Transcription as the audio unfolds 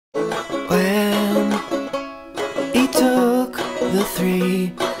the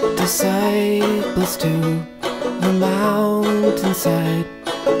 3 disciples to the mountainside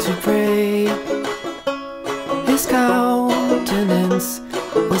to pray. His countenance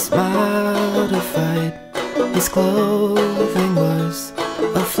was modified, his clothing was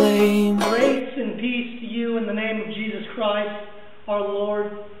a flame. Grace and peace to you in the name of Jesus Christ, our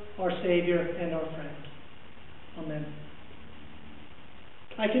Lord, our Savior, and our friend. Amen.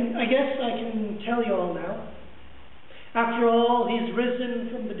 I guess I can tell you all now. After all, He's risen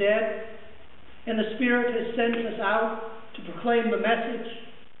from the dead, and the Spirit has sent us out to proclaim the message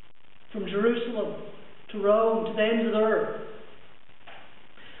from Jerusalem to Rome to the ends of the earth.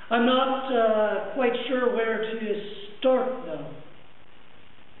 I'm not quite sure where to start, though.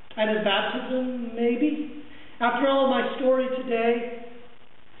 At His baptism, maybe? After all, my story today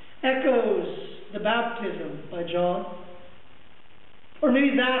echoes the baptism by John. Or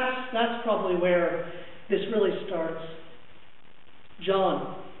maybe that's probably where this really starts.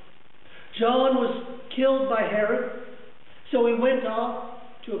 John was killed by Herod, so he went off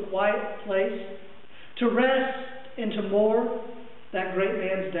to a quiet place to rest and to mourn that great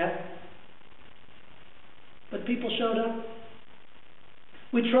man's death. But people showed up.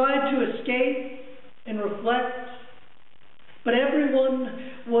 We tried to escape and reflect, but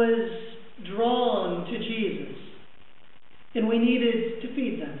everyone was drawn to Jesus, and we needed to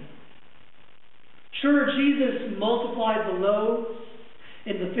feed them. Sure, Jesus multiplied the loaves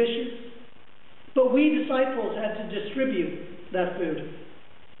and the fishes, but we disciples had to distribute that food.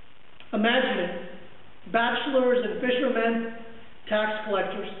 Imagine it. Bachelors and fishermen, tax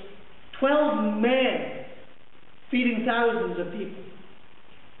collectors, 12 men feeding thousands of people.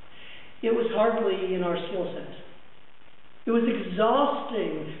 It was hardly in our skill set. It was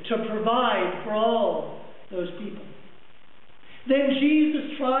exhausting to provide for all those people. Then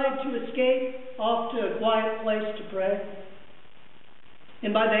Jesus tried to escape off to a quiet place to pray.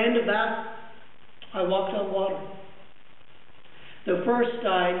 And by the end of that, I walked on water. Though first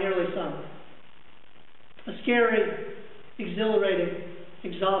I nearly sunk. A scary, exhilarating,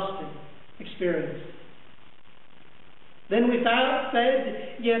 exhausting experience. Then we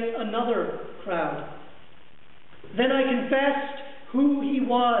fed yet another crowd. Then I confessed who He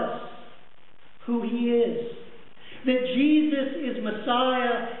was, who He is, that Jesus is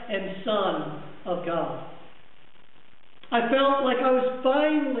Messiah and Son of God. I felt like I was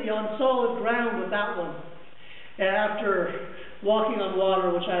finally on solid ground with that one, after walking on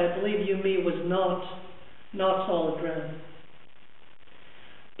water, which I believe you and me was not solid ground.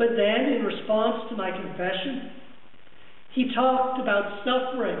 But then, in response to my confession, He talked about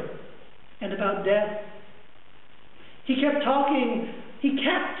suffering and about death. He kept talking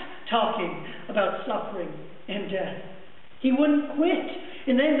about suffering and death. He wouldn't quit.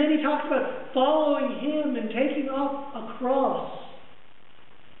 And then He talked about following Him and taking up a cross,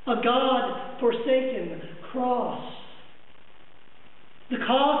 a God-forsaken cross. The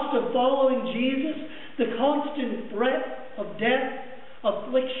cost of following Jesus, the constant threat of death,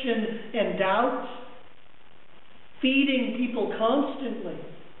 affliction, and doubt, feeding people constantly,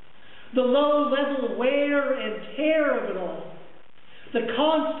 the low-level wear and tear of it all, the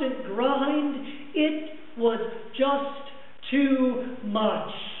constant grind, it was just too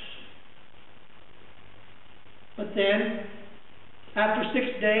much. But then, after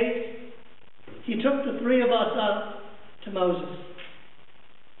 6 days, He took the 3 of us up to Moses.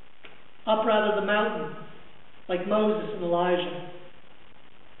 Up the mountain, like Moses and Elijah.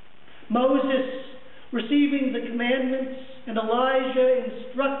 Moses receiving the commandments, and Elijah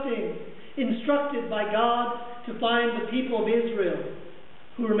instructed by God to find the people of Israel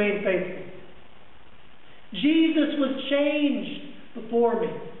who remained faithful. Jesus was changed before me,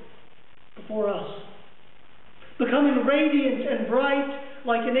 before us, becoming radiant and bright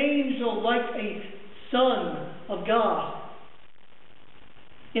like an angel, like a son of God.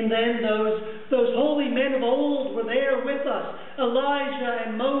 And then those holy men of old were there with us, Elijah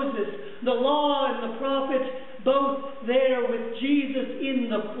and Moses, the law and the prophets, both there with Jesus in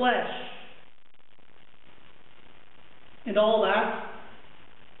the flesh. And all that,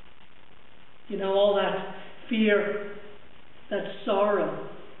 all that fear, that sorrow,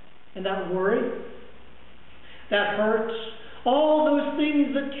 and that worry, that hurt, all those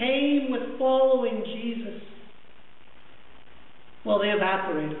things that came with following Jesus, well, they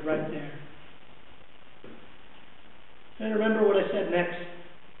evaporated right there. And remember what I said next.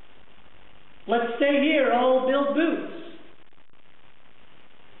 Let's stay here, I'll build booths.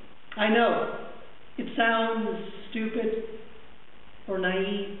 I know, it sounds stupid, or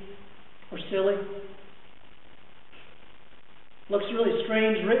naive, or silly. Looks really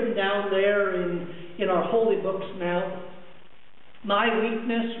strange written down there in our holy books now. my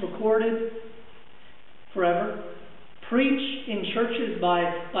weakness recorded forever, preached in churches by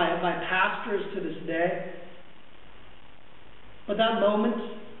pastors to this day. But that moment,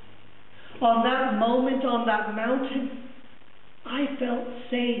 on that mountain, I felt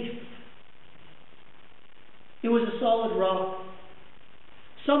safe. It was a solid rock,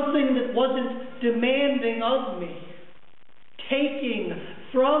 something that wasn't demanding of me, taking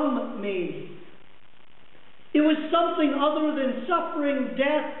from me. It was something other than suffering,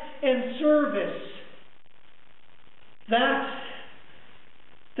 death, and service.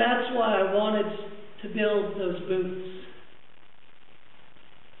 That's why I wanted to build those booths.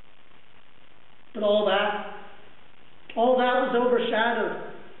 But all that was overshadowed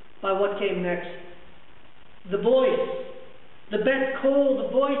by what came next. The voice, the Bet Kol, the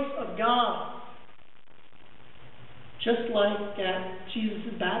voice of God. Just like at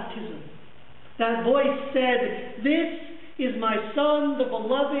Jesus' baptism. That voice said, "This is my Son, the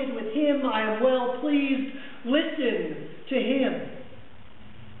beloved, with him I am well pleased. Listen to him."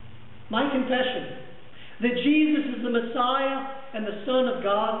 My confession that Jesus is the Messiah and the Son of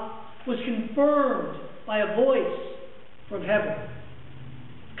God was confirmed by a voice from heaven.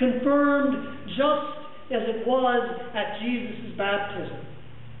 Confirmed just as it was at Jesus' baptism.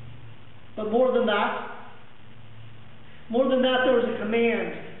 But more than that, there was a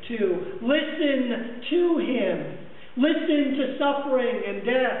command to listen to him. Listen to suffering and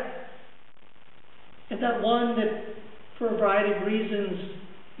death. And that one that, for a variety of reasons,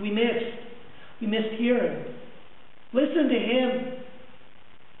 we missed hearing. Listen to him.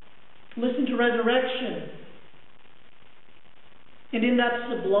 Listen to resurrection. And in that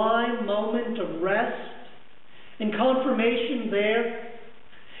sublime moment of rest and confirmation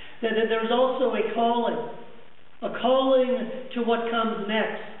there's also a calling to what comes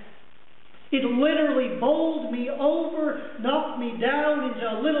next. It literally bowled me over, knocked me down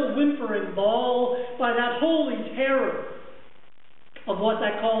into a little whimpering ball by that holy terror of what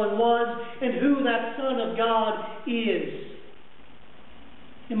that calling was and who that Son of God is.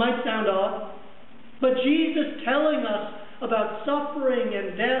 It might sound odd, but Jesus telling us about suffering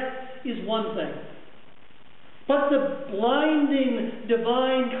and death is one thing. But the blinding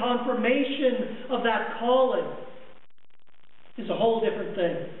divine confirmation of that calling is a whole different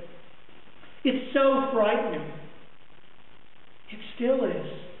thing. It's so frightening. It still is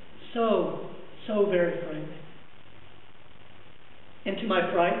so very frightening. And to my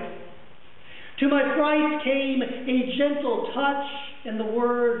fright came a gentle touch and the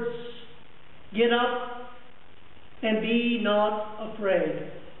words, "Get up and be not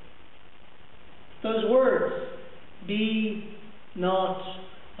afraid." Those words, "Be not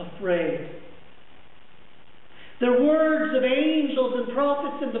afraid." They're words of angels and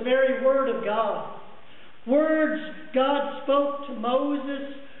prophets and the very word of God. Words God spoke to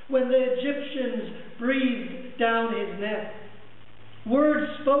Moses when the Egyptians breathed down his neck.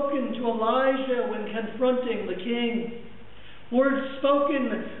 Words spoken to Elijah when confronting the king. Words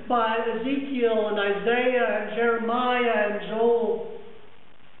spoken by Ezekiel and Isaiah and Jeremiah and Joel.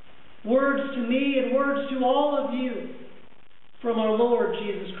 Words to me and words to all of you from our Lord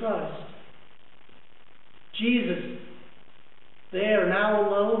Jesus Christ. Jesus, there now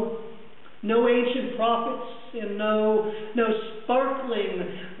alone, no ancient prophets and no sparkling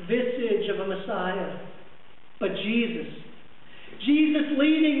visage of a Messiah, but Jesus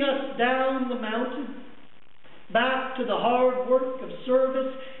leading us down the mountain, back to the hard work of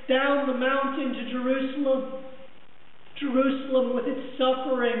service, down the mountain to Jerusalem with its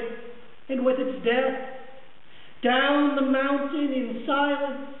suffering and with its death, down the mountain in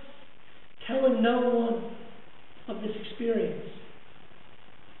silence, telling no one of this experience.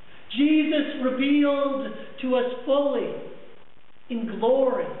 Jesus revealed to us fully, in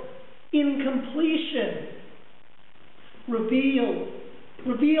glory, in completion, revealed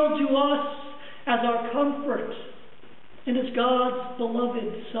to us as our comfort and as God's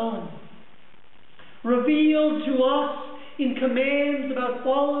beloved Son. Revealed to us in commands about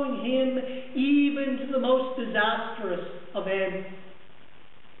following him even to the most disastrous of ends.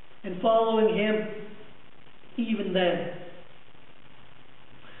 And following him even then.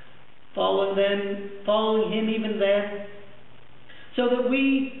 Following him even then. So that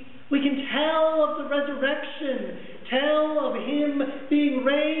we can tell of the resurrection, tell of him being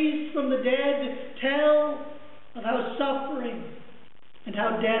raised from the dead, tell of how suffering and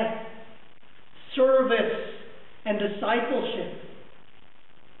how death, service and discipleship,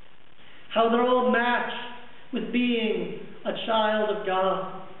 how they're all matched with being a child of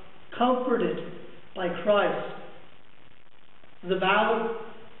God, comforted by Christ. The valley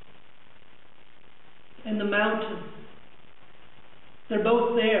and the mountain They're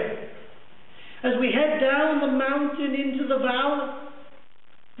both there. As we head down the mountain into the valley,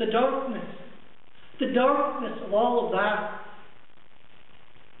 the darkness of all of that.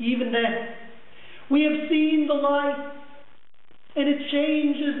 Even then, we have seen the light, and it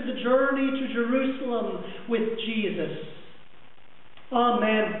changes the journey to Jerusalem with Jesus.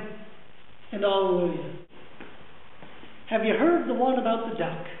 Amen and Alleluia. Have you heard the one about the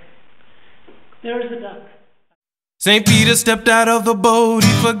duck? There's a duck. St. Peter stepped out of the boat,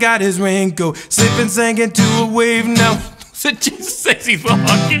 he forgot his raincoat, slipped and sank into a wave. Now, said Jesus says he's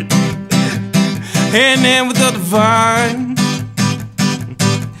walking, hand in hand with the divine.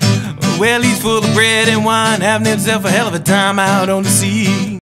 Well, he's full of bread and wine, having himself a hell of a time out on the sea.